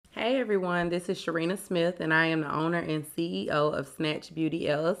Hey everyone, this is Sharina Smith, and I am the owner and CEO of Snatch Beauty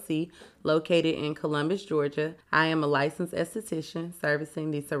LLC, located in Columbus, Georgia. I am a licensed esthetician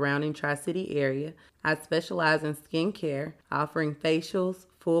servicing the surrounding Tri-City area. I specialize in skincare, offering facials,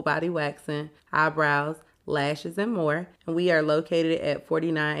 full body waxing, eyebrows, lashes, and more. And we are located at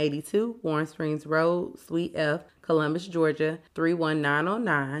 4982 Warren Springs Road, Suite F, Columbus, Georgia,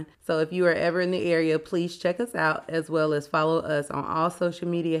 31909. So if you are ever in the area, please check us out, as well as follow us on all social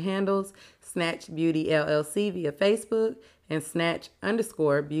media handles, Snatch Beauty LLC via Facebook and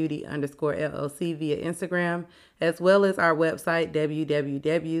Snatch_Beauty_LLC via Instagram, as well as our website,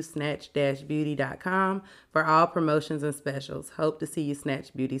 www.snatch-beauty.com, for all promotions and specials. Hope to see you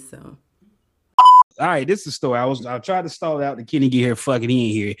Snatch Beauty soon. All right, this is the story. I tried to stall out the Kenny get here. Fucking he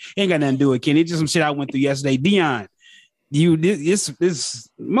ain't here. Ain't got nothing to do with Kenny. It's just some shit I went through yesterday. Dion, this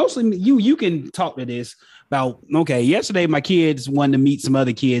mostly you can talk to this about. Okay, yesterday my kids wanted to meet some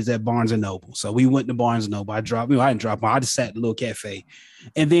other kids at Barnes and Noble, so we went to Barnes and Noble. I didn't drop them. I just sat at the little cafe,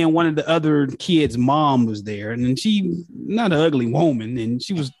 and then one of the other kids' mom was there, and then she, not an ugly woman, and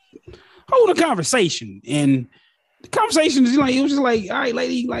she was holding a conversation. And the conversation is like, it was just like, all right,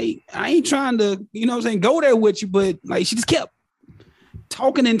 lady, like, I ain't trying to, go there with you, but like, she just kept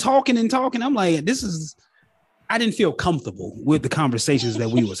talking and talking and talking. I'm like, I didn't feel comfortable with the conversations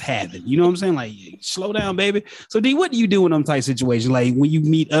that we was having. You know what I'm saying? Like, slow down, baby. So D, what do you do in them type situations? Like when you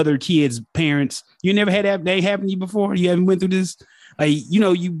meet other kids' parents, you never had that day happen to you before? You haven't went through this? Like,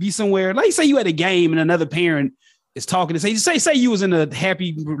 you be somewhere, like say you at a game and another parent is talking to say you was in a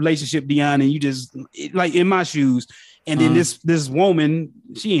happy relationship, Dion, and you just like in my shoes, and then this woman,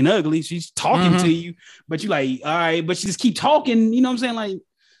 she ain't ugly, she's talking to you, but you like, all right, but she just keep talking, you know what I'm saying? Like,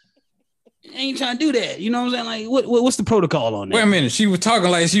 I ain't trying to do that, you know what I'm saying? Like, what's the protocol on that? Wait a minute, she was talking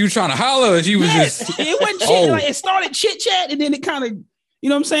like she was trying to holler, or she was just it wasn't chit, like it started chit chat, and then it kind of, you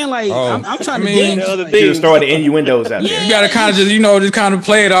know what I'm saying? Like, I'm trying to get the other things. You started innuendos out there. You gotta kind of just, just kind of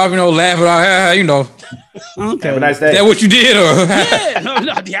play it off, laugh it off, Okay. Have a nice day. Is that what you did, or yeah? No,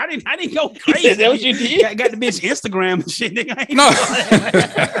 I didn't go crazy. Is that what you did? Got the bitch Instagram and shit. Nigga. No.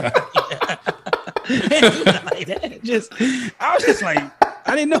 Like that. I was just like,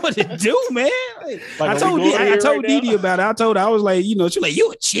 I didn't know what to do, man. Like, I told Didi about it. I told her, I was like, she like,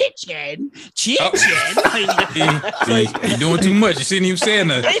 you a chit-chatting. You're doing too much. You shouldn't even say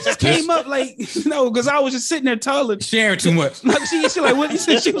nothing. It just came up like, because I was just sitting there telling. Sharing too much. Like, she like, what?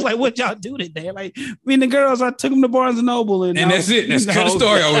 She was like, what y'all do today? Like, me and the girls, I took them to Barnes and Noble. And that's it. That's cut the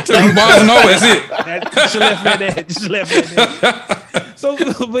story over. Took them to Barnes and Noble. That's it. She left me at that. Just left me at that. So,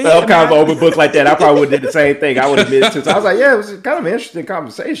 but I'm kind of overbooked like that. I probably would have did the same thing. I would have admitted to. So I was like, yeah, it was kind of an interesting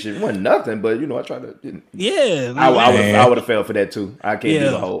conversation. It wasn't nothing, but I tried to. Yeah, I would have fell for that too. I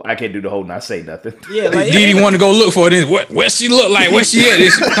can't do the whole not say nothing. Yeah, like, Didi wanted to go look for it. What she look like? Where she at?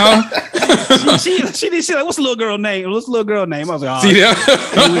 She did. She like, what's the little girl name? What's the little girl name? I was like, see that?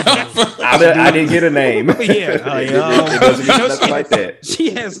 I didn't get a name. Yeah, it doesn't mean nothing like that. She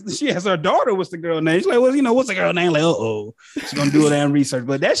has her daughter. What's the girl name? She's like, well, what's the girl name? Like, she's gonna do damn research.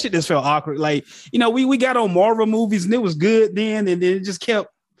 But that shit just felt awkward. Like, we got on Marvel movies and it was good then, and then it just kept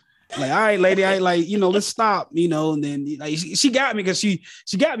like, all right, lady, I like, let's stop, and then like she got me because she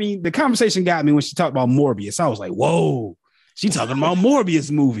got me. The conversation got me when she talked about Morbius. I was like, whoa, she talking about Morbius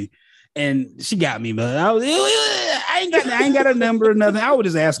movie. And she got me, but I ain't got a number or nothing. I was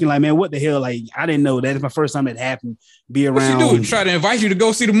just asking, like, man, what the hell? Like, I didn't know that. It's my first time it happened. Be around. What she do? Try to invite you to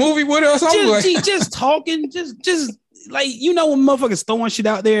go see the movie with her or something? Just talking, just like, when motherfuckers throwing shit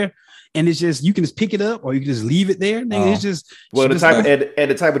out there, and it's just, you can just pick it up or you can just leave it there. It's just, well, the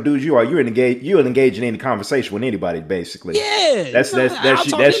type of dude you are, you're engaging in any conversation with anybody, basically. Yeah, that's just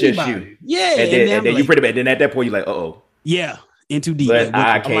you. Yeah, and then you pretty bad. Then at that point, you're like, yeah. Into deep, but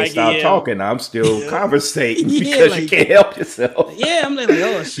I can't stop talking. I'm still conversating because you can't help yourself. Yeah, I'm like,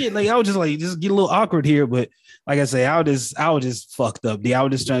 oh shit. Like, I was just get a little awkward here, but like I say, I was just fucked up. I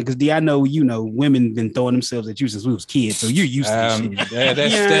was just trying because I know women been throwing themselves at you since we was kids, so you're used to shit. Yeah,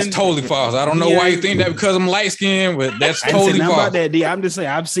 that's totally false. I don't know why you think that because I'm light skinned, but that's totally false. About that, D. I'm just saying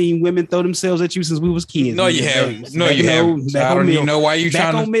I've seen women throw themselves at you since we was kids. No, you haven't. No, you haven't. I don't even know why you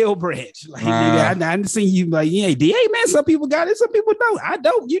trying to. Back on Mill Branch. Like, nigga, I seen you like, yeah, D. Hey man, some people got it, some people don't. I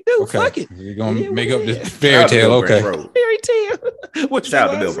don't. You do. Okay. Fuck it. You're gonna make up this fairy tale. Okay. Fairy tale. Shout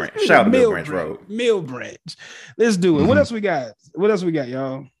out to Mill Branch. Shout out to Mill Branch Road. Mill Branch. Let's do it. What else we got?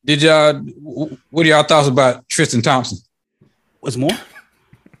 Y'all? What are y'all thoughts about Tristan Thompson? What's more?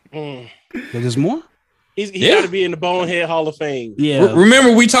 There's more? He's got to be in the Bonehead Hall of Fame. Yeah.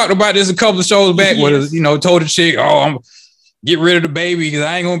 Remember we talked about this a couple of shows back where, told the chick, I'm get rid of the baby because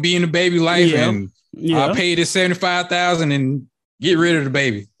I ain't going to be in the baby life. And I paid this $75,000 and get rid of the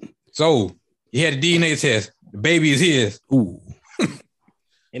baby. So he had a DNA test. The baby is his. Ooh.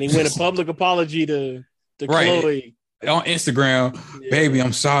 And he went a public apology to Right. Chloe on Instagram. Yeah. Baby,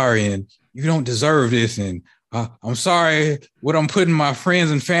 I'm sorry, and you don't deserve this, and I'm sorry what I'm putting my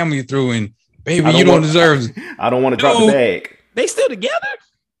friends and family through, and baby, you don't deserve it. I don't want to drop the bag. They still together?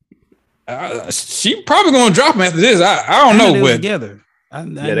 She probably gonna drop him after this. I don't know know, they was but together.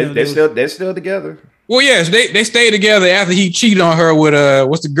 They're still together. well, yes, they stayed together after he cheated on her with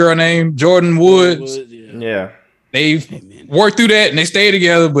what's the girl name? Jordan Woods. Yeah. They've worked through that and they stayed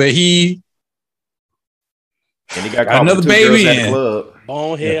together, but he got caught another with 2 baby girls at the in. club.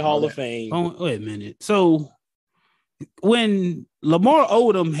 Bonehead Hall of Fame. Wait a minute. So when Lamar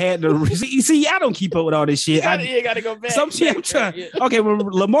Odom had the see, I don't keep up with all this shit. You gotta go back. Some shit I'm trying. Okay, when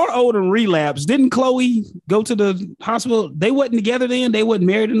Lamar Odom relapsed, didn't Chloe go to the hospital? They wasn't together then. They wasn't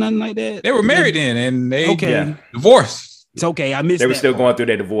married or nothing like that. They were married then, and they Okay. divorced. It's okay. I missed. They were that still part. going through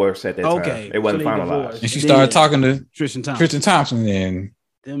their divorce at that time. Okay, It wasn't so they finalized. divorced. And she Then started talking to Tristan Thompson, and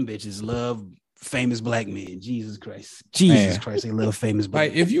them bitches love famous black men. Jesus Christ. They love famous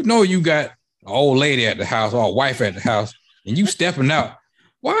black like if you know you got an old lady at the house or a wife at the house, and you stepping out,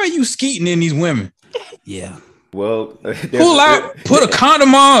 why are you skeeting in these women? Yeah. Well, Pull out, put a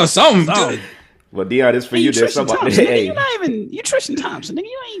condom on or something. Oh. Well, Dion, this for you. There's Tristan somebody. Thompson, nigga, Hey, you're not even. You Tristan Thompson, nigga.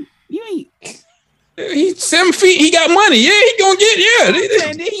 You ain't. He's 7 feet. He got money. Yeah, he gonna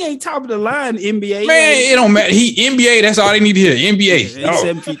get. Man, he ain't top of the line NBA. Man, it don't matter. He NBA. That's all they need to hear. NBA. He's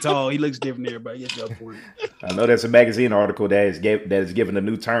 7 feet tall. He looks different than everybody. Yes, y'all point. I know there's a magazine article that is given a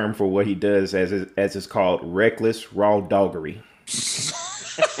new term for what he does, as it's called reckless raw doggery.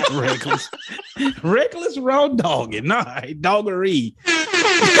 reckless raw dogging. Nah, doggery.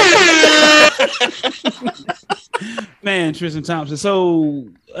 Man, Tristan Thompson. So,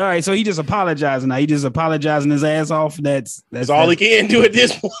 all right. So he just apologizing now. He just apologizing his ass off. That's all he can do at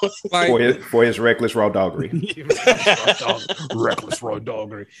this point. Like, for his reckless raw doggery. reckless raw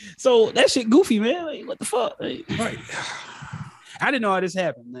doggery. So that shit goofy, man. Like, what the fuck? Like, right. I didn't know how this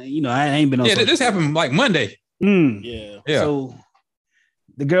happened. Like, you know, I ain't been on. Yeah, this happened like Monday. Yeah. So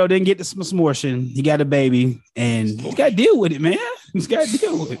the girl didn't get the smortion. He got a baby, and he's got to deal with it, man. He's got to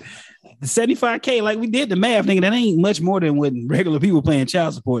deal with it. The 75K, like we did the math, nigga, that ain't much more than what regular people paying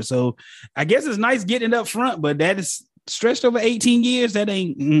child support. So I guess it's nice getting it up front, but that is stretched over 18 years. That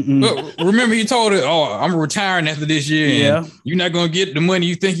ain't. But remember, you told her, "Oh, I'm retiring after this year. Yeah, and you're not gonna get the money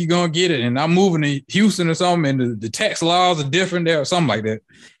you think you're gonna get it, and I'm moving to Houston or something, and the tax laws are different there or something like that."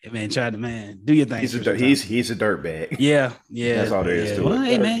 Yeah, man, try to do your thing. He's a dirtbag. Yeah. That's all there is to it. Well,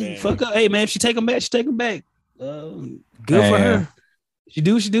 hey man, fuck up. Hey man, if she take them back, she take them back. Good for her. She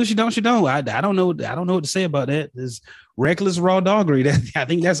do, she don't. I don't know. I don't know what to say about that. This reckless raw doggery. I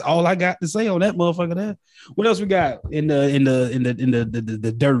think that's all I got to say on that motherfucker. There. What else we got in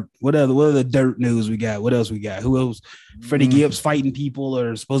the dirt? What other dirt news we got? What else we got? Who else? Freddie Gibbs fighting people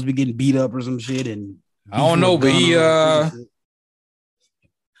or supposed to be getting beat up or some shit. And I don't know, but he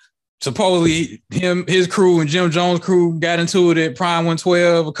supposedly his crew and Jim Jones' crew got into it at Prime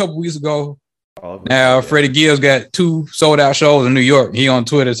 112 a couple weeks ago. Now Freddie Gibbs got 2 sold out shows in New York. He on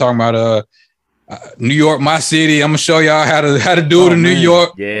Twitter talking about New York, my city. I'm gonna show y'all how to do it in New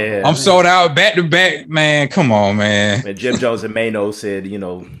York. Yeah, I'm sold out back to back, man. Come on, man. And Jim Jones and Mano said,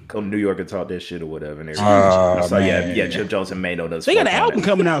 come to New York and talk that shit or whatever. And Jim Jones and Mano does. They got an album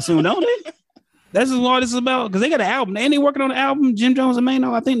coming out soon, don't they? That's what this is about because they got an album. Ain't they working on the album? Jim Jones and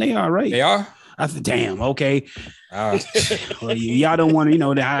Mano. I think they are, right? They are. I said, damn, okay. Well, y'all don't want to,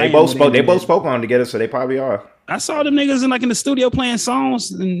 they both spoke. They both spoke on together, so they probably are. I saw them niggas in the studio playing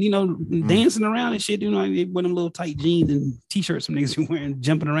songs and dancing around and shit. They wear them little tight jeans and t-shirts. Some niggas be wearing,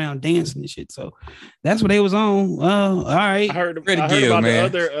 jumping around, dancing and shit. So that's what they was on. All right. I heard about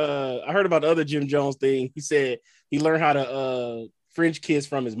the other Jim Jones thing. He said he learned how to French kiss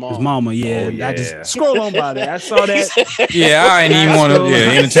from his mom. His mama, yeah. I just scroll on by that. I saw that. Yeah, I ain't even want to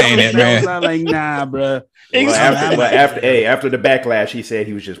entertain that, man. I'm like, nah, bro. Well, after the backlash, he said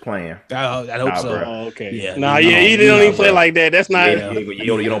he was just playing. I hope so. Bro. Oh, okay. Yeah. He don't even play like that. That's not. Yeah, you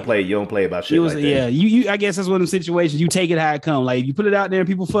don't play about shit like that. Yeah, you. I guess that's one of the situations. You take it how it come. Like you put it out there and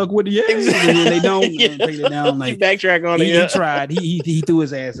people fuck with it. Yeah, and then they don't. Take it down. Like backtrack on it. He tried. He threw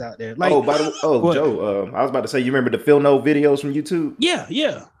his ass out there. Like, Joe. I was about to say, you remember the Phil No videos from YouTube?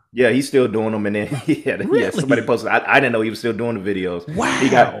 Yeah, he's still doing them, and then somebody posted. I didn't know he was still doing the videos. Wow,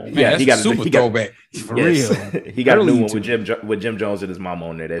 he got super throwback for real. He got a new one with Jim Jones and his mom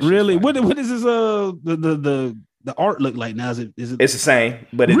on there. Really? What is this? The the art look like now? Is it? It's the same,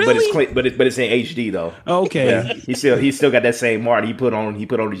 but it's in HD though. Okay. Yeah, he still got that same art he put on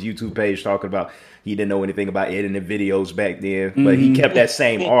his YouTube page talking about he didn't know anything about editing videos back then, but he kept that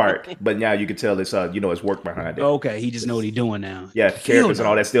same art. But now you can tell it's it's work behind it. Okay, he just know what he's doing now. Yeah, characters and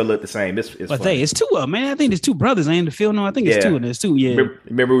all that still look the same. It's but hey, it's two of them, man. I think there's two brothers. I ain't the film. No, I think it's two of there's two. Yeah.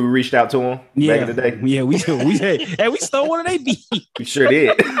 Remember we reached out to him back in the day. Yeah, we stole one of their beats. We sure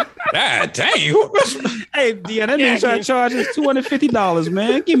did. God damn. Hey, yeah, that nigga trying to charge us $250,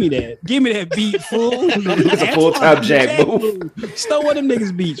 man. Give me that beat, fool. It's a full-time Jack move. Stole one of them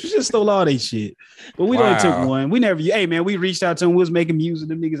niggas beats. We just stole all they shit. But we only took one. We never. Hey, man, we reached out to him. We was making music.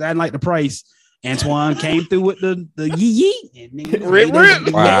 Them niggas. I didn't like the price. Antoine came through with the yee. Rip.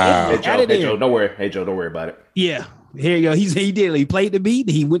 Wow. Hey Joe, don't worry about it. Yeah. Here you go. He did. He played the beat.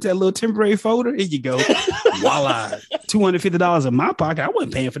 He went to that little temporary folder. Here you go. Voila. $250 in my pocket. I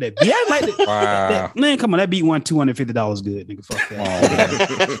wasn't paying for that beat. I like it. Wow. Man, come on. That beat won $250 good, nigga. Fuck that.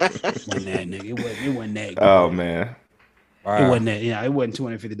 It wasn't that, nigga. It wasn't that good. Oh, man. Wow. It wasn't that. Yeah, it wasn't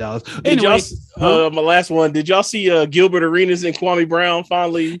 $250. Did y'all, my last one. Did y'all see Gilbert Arenas and Kwame Brown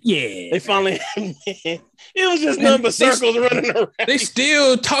finally? Yeah. They finally, man, it was just nothing but circles running around. They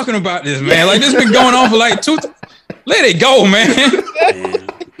still talking about this, man. Like this been going on for like let it go, man.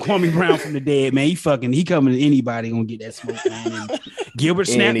 Kwame Brown from the dead, man. He coming to anybody gonna get that smoke, man. And Gilbert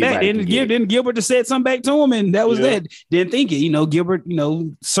snapped back. Then Gilbert just said something back to him, and that was that. Didn't think it. Gilbert,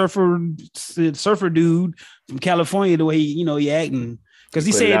 surfer dude from California, the way he acting. Because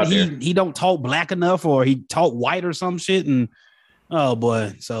he said he don't talk black enough or he talk white or some shit. And oh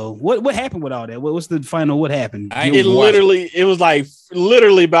boy. So what happened with all that? What's the final? What happened? It was like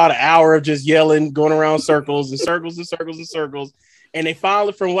literally about an hour of just yelling, going around circles and circles and circles and circles. And they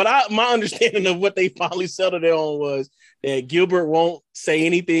finally, from my understanding of what they finally settled on was that Gilbert won't say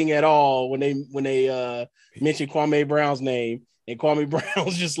anything at all when they mention Kwame Brown's name. And Kwame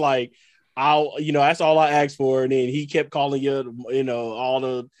Brown's just like, that's all I asked for. And then he kept calling all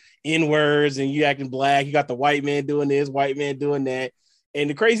the N-words and you acting black. You got the white man doing this, white man doing that. And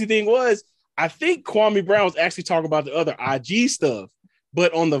the crazy thing was, I think Kwame Brown was actually talking about the other IG stuff.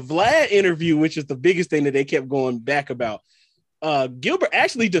 But on the Vlad interview, which is the biggest thing that they kept going back about, Gilbert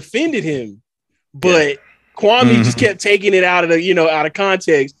actually defended him, but Kwame just kept taking it out of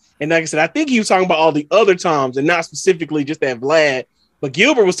context. And like I said, I think he was talking about all the other times and not specifically just that Vlad. But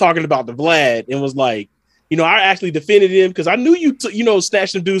Gilbert was talking about the Vlad and was like, I actually defended him because I knew you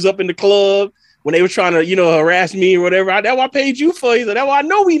snatched some dudes up in the club when they were trying to, harass me or whatever. That's why I paid you for. He said, that's why I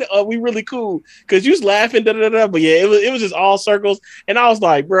know we really cool because you was laughing. But yeah, it was just all circles. And I was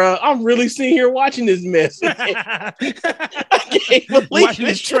like, bro, I'm really sitting here watching this mess. I can't believe watching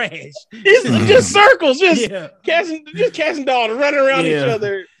this trash. It's just circles, casting dollars, running around each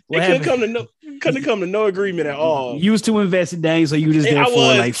other. They couldn't come to no agreement at all. You was too invested, dang, so you just there for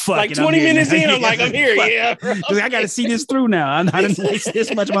like fuck. Like 20 minutes in, I'm like, I'm here. Yeah, I got to see this through now. I didn't waste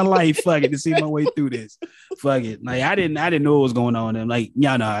this much of my life. Fuck it, to see my way through this. Fuck it. Like I didn't know what was going on. And like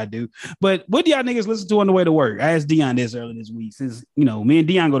y'all know I do. But what do y'all niggas listen to on the way to work? I asked Dion this earlier this week. Since me and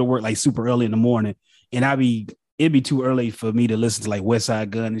Dion go to work like super early in the morning, and it'd be too early for me to listen to like West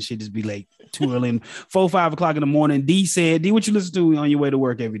Side Gun and shit. Just be like too early, 4-5 o'clock in the morning. D said, what you listen to on your way to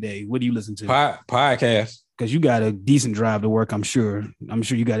work every day? What do you listen to? Podcast. Because you got a decent drive to work, I'm sure.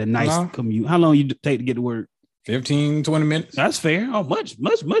 You got a nice commute. How long you take to get to work? 15, 20 minutes. That's fair. Oh, much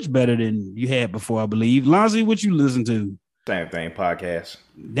better than you had before, I believe. Lonzy, what you listen to? Same thing, podcast.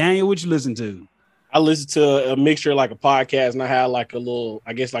 Daniel, what you listen to? I listen to a mixture like a podcast, and I have like a little,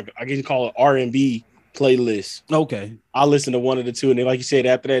 I guess you call it R&B playlist. Okay. I listen to one of the two, and then like you said,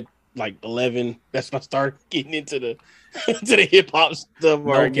 after that, like 11, that's when I start getting into the to the hip hop stuff,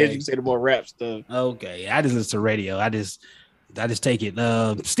 or I guess you can say the more rap stuff. Okay, I just listen to radio. I just take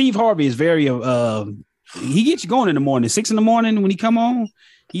it. Steve Harvey is very he gets you going in the morning. 6 in the morning when he come on,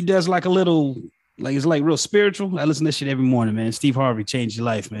 he does like a little. Like it's like real spiritual. I listen to that shit every morning, man. Steve Harvey changed your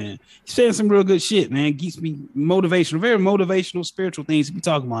life, man. He's saying some real good shit, man. Keeps me motivational, very motivational, spiritual things to be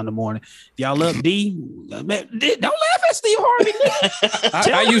talking about in the morning. If y'all up D, don't laugh at Steve Harvey.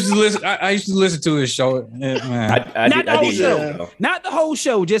 I used to listen to his show. Not the whole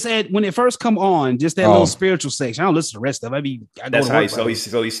show. Just when it first come on, just that little spiritual section. I don't listen to the rest of it. That's how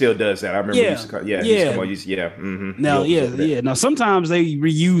he still does that. I remember. Now sometimes they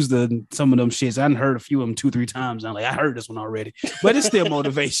reuse some of them shits. I heard a few of them 2-3 times. I'm like, I heard this one already, but it's still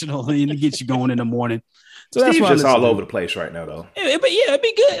motivational and it gets you going in the morning. So Steve's just all over the place right now, though. But it'd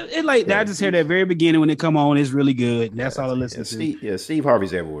be good. I just hear that very beginning when it come on. It's really good. That's all I listen to. Steve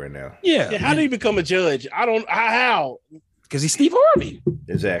Harvey's everywhere now. Yeah. How do you become a judge? How? Because he's Steve Harvey.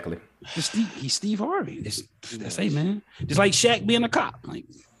 Exactly. He's Steve Harvey. That's hey man. Just like Shaq being a cop. Like,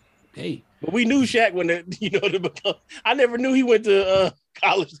 hey. But we knew Shaq when to become. I never knew he went to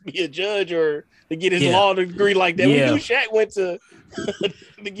college to be a judge or to get his law degree like that. Yeah. We knew Shaq went to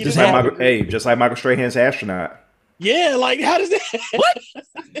get just like Michael Strahan's astronaut. Yeah, like how does that? What?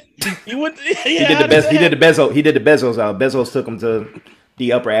 He went. He did the best. He did the Bezos. He did the Bezos out. Bezos took him to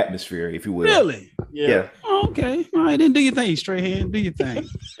the upper atmosphere, if you will. Really? Yeah. Oh, okay. All right, then do your thing, Strahan. Do your thing.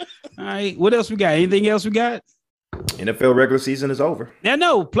 All right. What else we got? Anything else we got? NFL regular season is over. Now,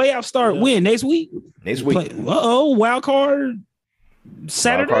 no, playoffs start when? Next week? Next week. Wild card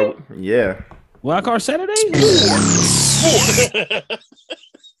Saturday? Wild card Saturday?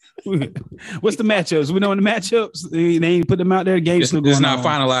 What's the matchups? We know the matchups. They ain't put them out there. Games still going on. It's not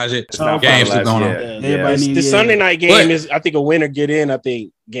finalized yet. Games still going on. The Sunday night game is, I think, a winner get in. I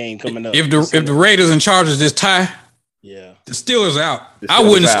think game coming up. If the Raiders and Chargers just tie, the Steelers out. I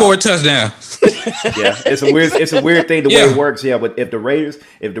wouldn't score a touchdown. It's a weird thing the way it works. Yeah, but if the Raiders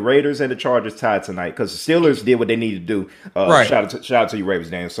and the Chargers tie tonight, because the Steelers did what they needed to do. Right. Shout out to you, Ravens,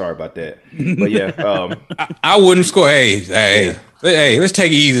 Dan. Sorry about that. But yeah, I wouldn't score. Hey, let's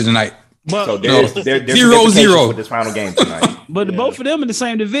take it easy tonight. But so there's 0-0 with this final game tonight. But both of them in the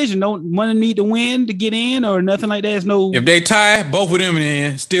same division. Don't one need to win to get in or nothing like that. There's no. If they tie, both of them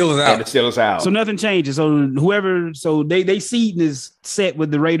in. Steelers out. And the Steelers out. So nothing changes. So whoever. So they seeding is set with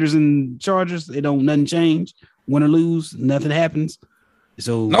the Raiders and Chargers. Nothing change. Win or lose, nothing happens.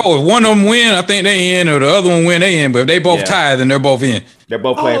 So no, if one of them win, I think they in, or the other one win, they in. But if they both tie, then they're both in. They're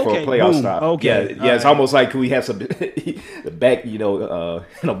both playing for a playoff stop. Okay, yeah. It's almost like we have some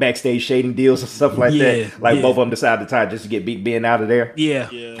backstage shading deals and stuff like that. Like both of them decided to tie just to get Big Ben out of there. Yeah.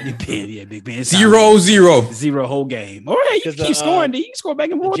 Big Ben. 0-0 whole game. All right, you keep scoring. You can score back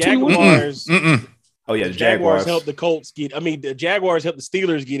and forth. Jaguars. Oh yeah, the Jaguars helped the Colts get. I mean, the Jaguars helped the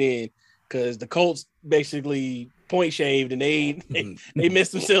Steelers get in because the Colts basically point shaved and they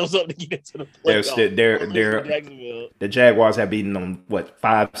messed themselves up to get into the playoffs. The Jaguars have beaten them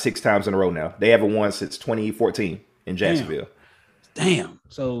 5-6 times in a row now. They haven't won since 2014 in Jacksonville. Damn.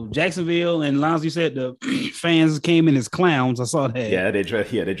 So Jacksonville and Lions, you said the fans came in as clowns. I saw that. Yeah, they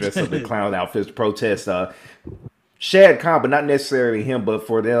dressed up in clown outfits to protest. Shad Khan, but not necessarily him, but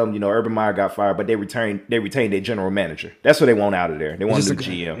for them, Urban Meyer got fired, but they retained their general manager. That's what they want out of there. They want a new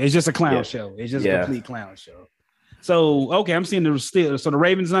GM. It's just a clown show. It's just a complete clown show. So, okay, I'm seeing so the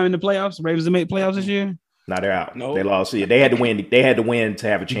Ravens not in the playoffs. The Ravens have made playoffs this year? No, they're out. Nope. They lost. Yeah, they had to win. They had to win to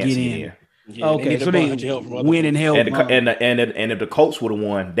have a chance to get in. Yeah, okay, so they win and help. And if the Colts would have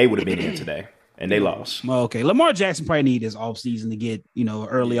won, they would have been in today. And they lost. Okay, Lamar Jackson probably need his offseason to get,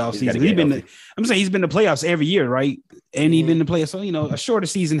 early offseason. I'm saying he's been to playoffs every year, right? And he's been to playoffs. So, a shorter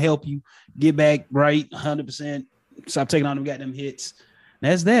season help you get back right 100%. Stop taking on them goddamn hits.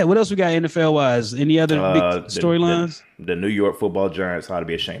 That's that. What else we got NFL wise? Any other big storylines? The New York Football Giants ought to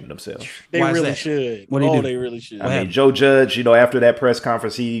be ashamed of themselves. They really should. They really should. I mean, Joe Judge, after that press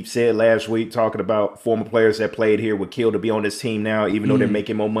conference, he said last week talking about former players that played here would kill to be on this team now. Even though they're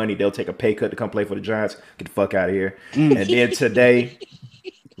making more money, they'll take a pay cut to come play for the Giants. Get the fuck out of here. And then today,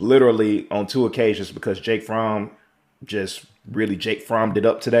 literally on 2 occasions, because Jake Fromm just really Jake Fromm'd it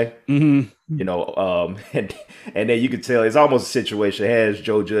up today. And then you could tell it's almost a situation has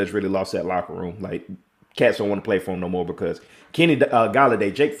Joe Judge really lost that locker room. Like cats don't want to play for him no more because Kenny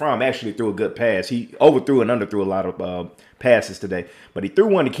Golladay, Jake Fromm actually threw a good pass. He overthrew and underthrew a lot of passes today, but he threw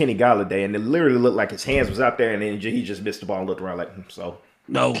one to Kenny Golladay and it literally looked like his hands was out there and then he just missed the ball and looked around like so.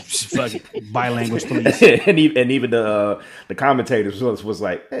 No, fucking bilanguage, please. and even the commentators was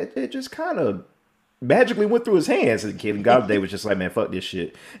like it just kind of magically went through his hands and Kenny Golladay was just like, man, fuck this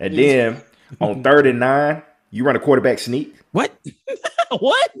shit. And then on 3rd and 9, you run a quarterback sneak. What?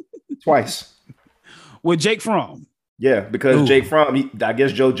 What? Twice. With Jake Fromm. Yeah, because Jake Fromm, I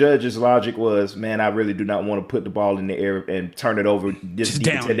guess Joe Judge's logic was, man, I really do not want to put the ball in the air and turn it over this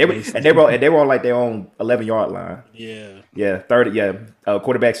deep. Down, they were on like their own 11-yard line. Yeah,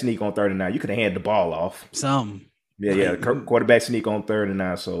 quarterback sneak on 3rd and 9. You could have handed the ball off. Yeah, quarterback sneak on 3rd and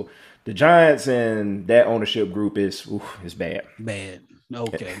 9. So the Giants and that ownership group is bad. Bad.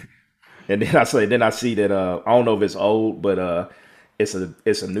 Okay. And then I see that I don't know if it's old, but it's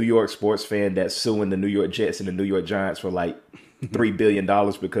a New York sports fan that's suing the New York Jets and the New York Giants for like $3 billion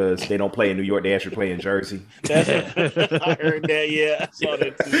because they don't play in New York, they actually play in Jersey. I heard that. Yeah, I saw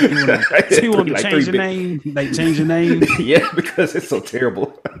that too. So you want to change the name? Like change the name? Yeah, because it's so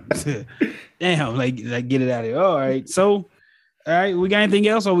terrible. Damn, like get it out of here. All right, so. All right, we got anything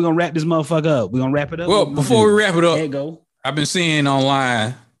else, or we gonna wrap this motherfucker up? We gonna wrap it up. Well, before we wrap it up, there you go. I've been seeing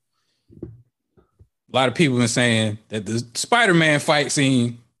online a lot of people been saying that the Spider-Man fight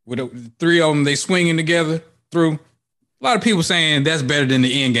scene with the three of them, they swinging together through. A lot of people saying that's better than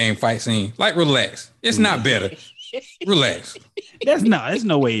the end game fight scene. Like, relax. It's not better. Relax. There's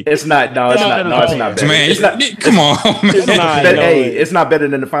no way. It's not. No, it's not. No, it's not better. Man, It's not. come on. Man. It's not. Hey, it's not better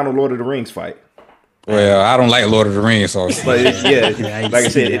than the final Lord of the Rings fight. Well, I don't like Lord of the Rings, so But yeah, I ain't like I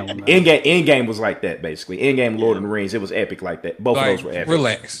seen said, that one, though. Endgame was like that basically. Endgame Lord of the Rings, it was epic like that. Both of like, those were epic.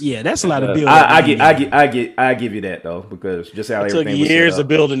 relax. Yeah, that's a lot of build. I give you that though, because just how It took everything was years set of up.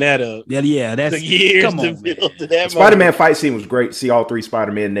 building that up. Yeah, It that's took years come to on, build man. to that. Spider-Man fight scene was great. See all three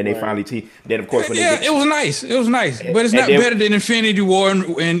Spider-Man, and then they finally then of course when Yeah, they it was nice. It was nice, but it's And not then- better than Infinity War and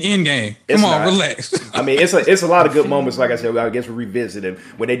Endgame. It's Come on, not. relax. I mean, it's a lot of good moments. Like I said, I guess we revisited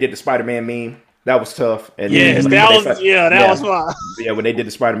when they did the Spider-Man meme. That was tough. And Yes, then that when was they- that was fun. Yeah, when they did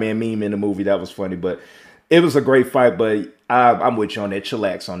the Spider-Man meme in the movie, that was funny. But it was a great fight. But I'm with you on that.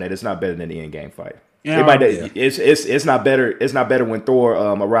 Chillax on that. It's not better than the Endgame fight. Yeah, It's not better. It's not better when Thor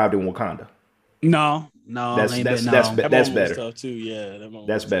arrived in Wakanda. No, That's ain't that's been- that's no. be- That that's moment was better. tough too. Yeah, that moment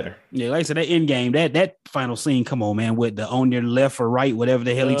That's was better. Yeah, like I said, that end game, that final scene, come on, man, with the on your left or right, whatever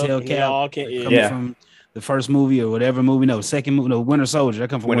the hell he tough. tell They Cap, all came- coming Yeah. from the first movie or whatever movie, no, second movie, no, Winter Soldier. That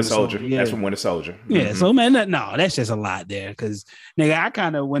come from Winter Soldier. Yeah. That's from Winter Soldier. Yeah, Mhm. so man, that's just a lot there. Because nigga, I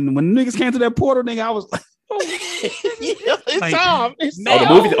kind of when niggas came to that portal, nigga, I was like, Yeah, it's Like, time. It's man, time.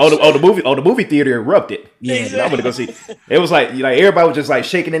 the movie theater erupted. yeah, And I want to go see. It was like everybody was just like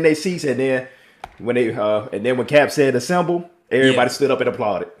shaking in their seats, and then when Cap said assemble, everybody stood up and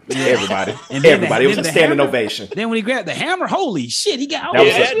applauded. Everybody, And then everybody. It was then a the standing hammer- ovation. Then when he grabbed the hammer, holy shit, he got That was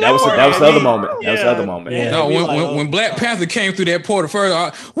Yeah, that was the other moment. That was the Yeah. other moment. Yeah. No, Be when, like, when, oh, when Black Panther came through that portal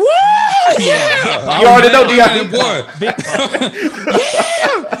first, woo, yeah, You already know, Hogan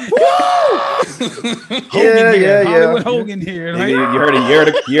Yeah. Hollywood Hogan here. You Like,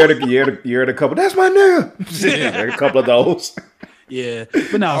 heard a couple. That's my nigga. A couple of those. yeah,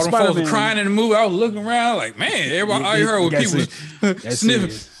 but no, all them folks Spider-Man were crying in the movie. I was looking around like, man, everybody, all you heard was That's people it. That's sniffing.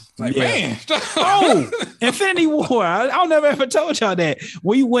 it. Like, Yeah. man, Oh, Infinity War. I'll never ever told y'all that.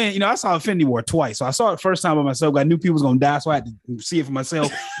 We went, I saw Infinity War twice. So I saw it first time by myself. I knew people was gonna die, so I had to see it for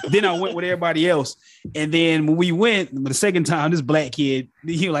myself. Then I went with everybody else. And then when we went the second time, this black kid,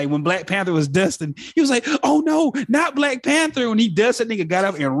 he like when Black Panther was dusting, he was like, "Oh no, not Black Panther!" When he dusted, nigga got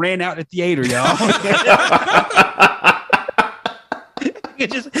up and ran out the theater, y'all.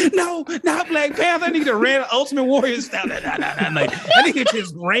 Just no, not Black Panther. That nigga ran Ultimate Warrior style. Like, that nigga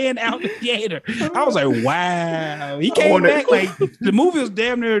just ran out the theater. I was like, wow. He came back like the movie was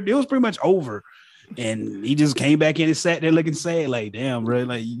damn near. It was pretty much over, and he just came back in and sat there looking sad. Like, damn, bro,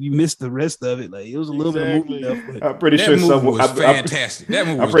 like you missed the rest of it. Like it was a little bit of movie left. But I'm pretty that sure movie someone. was fantastic. That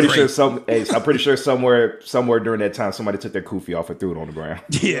movie I'm was pretty great. I'm pretty sure somewhere during that time somebody took their kufi off and threw it on the ground.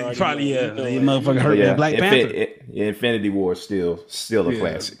 yeah, already probably know. yeah. You know The it. motherfucker But hurt that Black Panther. Infinity War is still a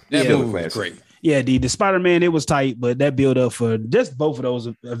classic. That Still a movie was classic. great. Yeah, the Spider-Man, it was tight, but that build up for just both of those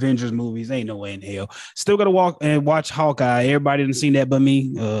Avengers movies ain't no way in hell. Still gotta walk and watch Hawkeye. Everybody didn't seen that but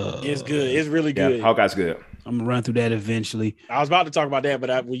me. It's good. It's really Yeah, good. Hawkeye's good. I'm gonna run through that eventually. I was about to talk about that,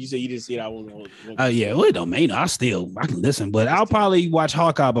 but when you said you didn't see it, I wasn't. Yeah, well, it don't mean I can listen, but I'll probably watch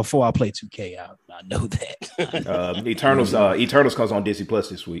Hawkeye before I play 2K. I know that. Eternals comes on Disney Plus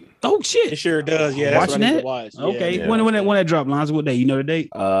this week. Oh It shit! sure does. Yeah, that's Watching what I need that? to watch. Yeah, Okay, yeah. when that drop lines, what day? You know the date?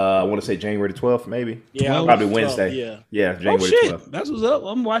 I want to say January the 12th, maybe. Yeah, Probably 12, Wednesday. Yeah. Oh January the shit! 12th. That's what's up.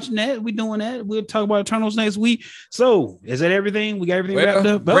 I'm watching that. We doing that. We'll talk about Eternals next week. So, is that everything? We got everything wrapped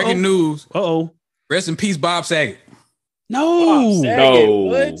up. Breaking news. Uh-oh. Rest in peace, Bob Saget. No. Saget,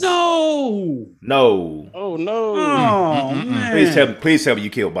 what? No. No. Oh no. Oh man. Please tell me you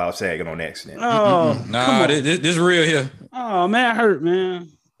killed Bob Saget on accident. Oh, come Nah, on. this real here. Oh man, I hurt, man.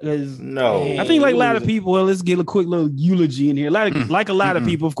 'Cause No. I think like a lot of people. Well, let's get a quick little eulogy in here. Like a lot of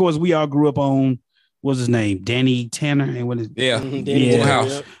people, of course, we all grew up on what's his name, Danny Tanner, and what is Yeah. Yeah. Full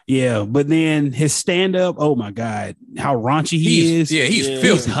House. yeah. But then his stand up, oh my god, how raunchy he is. He's Yeah.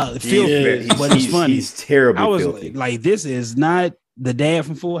 filthy. Filthy, but it's funny. He's terribly I was filthy. like, this is not the dad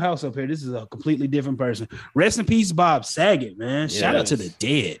from Full House up here. This is a completely different person. Rest in peace, Bob Saget, man. Shout out to the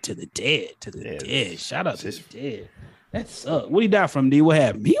dead, to the dead. Shout out to the dead. That sucked. What he died from, D? What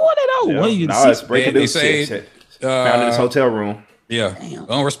happened? He wasn't that old. Yeah. What, you No, it's 60? breaking They news. say, Found in his hotel room. Yeah. Damn.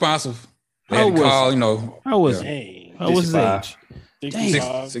 Unresponsive. They How had to was call, it? How was it? Dang. How was his 65. age?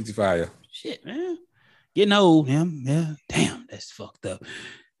 65. 65, yeah. Shit, man. Getting old, him. Yeah. Damn, that's fucked up.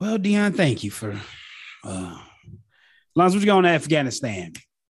 Well, Dion, thank you for Lance, what you going to Afghanistan?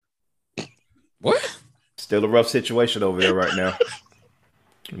 What? Still a rough situation over there right now.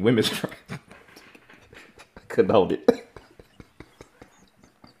 Women's couldn't hold it.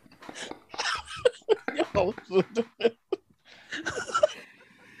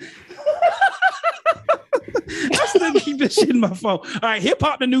 this shit in my phone. All right, hip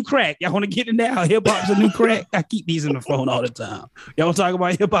hop the new crack. Y'all want to get it now? Hip hop's the new crack. I keep these in the phone all the time. Y'all talk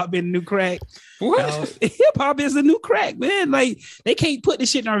about hip hop being the new crack. What? Hip hop is the new crack, man. Like they can't put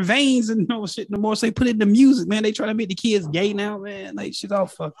this shit in our veins and no shit no more. So they put it in the music, man. They try to make the kids gay now, man. Like shit's all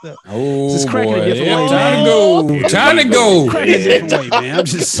fucked up. Oh, Just cracking a different way, time man. to go. Time to go. Cracking a different way, man. I'm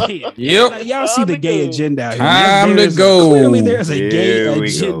just saying. Yep. Like, y'all see the gay agenda out here. Time There's to go. Clearly, there's a gay Here we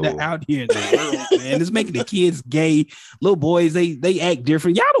agenda go. out here in the world, man. It's making the kids gay. Little boys, they act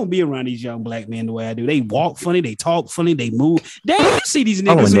different. Y'all don't be around these young black men the way I do. They walk funny, they talk funny, they move. Damn, you see these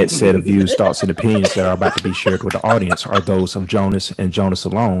niggas. Following that set of views, thoughts, and opinions that are about to be shared with the audience are those of Jonas and Jonas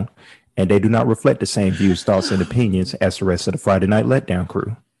alone, and they do not reflect the same views, thoughts, and opinions as the rest of the Friday Night Letdown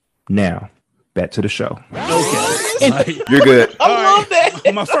crew. Now, back to the show. Okay. You're good. I love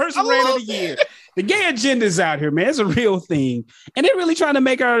that. My first rant of the year. The gay agenda is out here, man. It's a real thing. And they're really trying to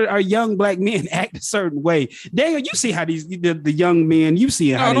make our young black men act a certain way. Daniel, you see how these the young men, you see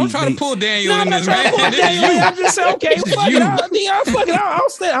how No, don't these, try to pull Daniel No, in I'm not this, trying to pull man. This is Daniel in. you. I'm just saying, okay, This is fuck you. it. I'll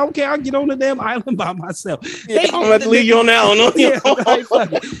stay. I don't care. I'll get on the damn island by myself. I'm gonna have to leave you on that one. Yeah, right,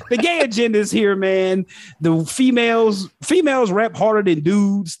 fuck it. The gay agenda is here, man. The females rap harder than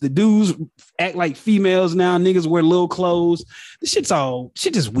dudes. The dudes act like females now. Niggas wear little clothes. This shit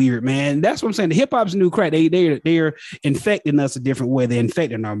is weird, man. That's what I'm saying. The hip hop's new crack. They're infecting us a different way. They're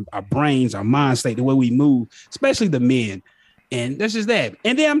infecting our brains, our mind state, the way we move, especially the men. And that's just that.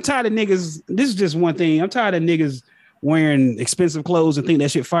 And then I'm tired of niggas. This is just one thing. I'm tired of niggas wearing expensive clothes and think that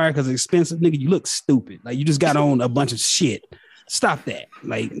shit fire because it's expensive. Nigga, you look stupid. Like you just got on a bunch of shit. Stop that.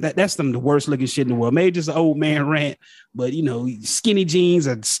 Like that's the worst looking shit in the world. Maybe just an old man rant, but you know, skinny jeans,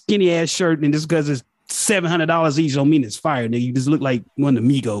 a skinny ass shirt, and just because it's $700 each don't mean it's fire, nigga. You just look like one of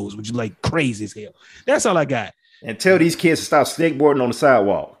the Migos, which is like crazy as hell. That's all I got. And tell these kids to stop skateboarding on the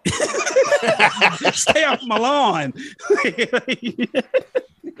sidewalk. Stay off my lawn.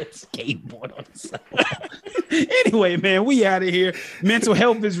 Skateboard on the sidewalk. Anyway, man, we out of here. Mental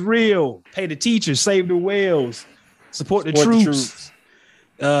health is real. Pay the teachers, save the whales, support the troops.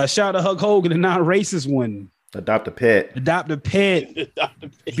 Shout out to Hulk Hogan, the non-racist one. Adopt a pet. Adopt a pet.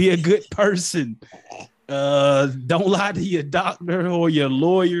 Be a good person. Don't lie to your doctor or your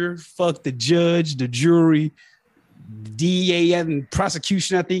lawyer. Fuck the judge, the jury, DA and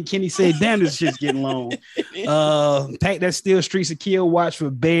prosecution. I think Kenny said, damn, this shit's getting long. Pack that Steel Streets of Kill, watch for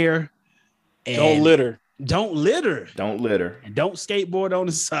bear. And Don't litter. Don't litter. Don't litter. And don't skateboard on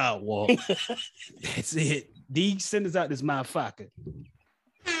the sidewalk. That's it. D, send us out this motherfucker.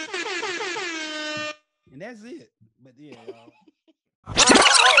 And that's it. But yeah, y'all.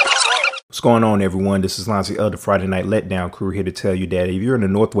 What's going on, everyone? This is Lonzy of the Friday Night Letdown crew here to tell you that if you're in the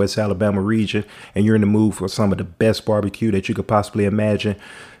Northwest Alabama region and you're in the mood for some of the best barbecue that you could possibly imagine,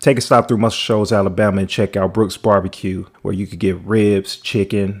 take a stop through Muscle Shoals, Alabama, and check out Brooks Barbecue, where you could get ribs,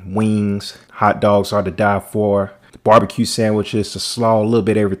 chicken, wings, hot dogs are to die for, barbecue sandwiches, the slaw, a little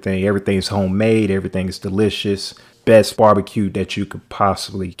bit of everything. Everything's homemade. Everything is delicious. Best barbecue that you could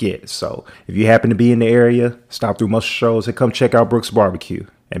possibly get. So if you happen to be in the area, stop through Muscle Shoals and come check out Brooks Barbecue.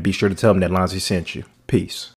 And be sure to tell them that Lonzy sent you. Peace.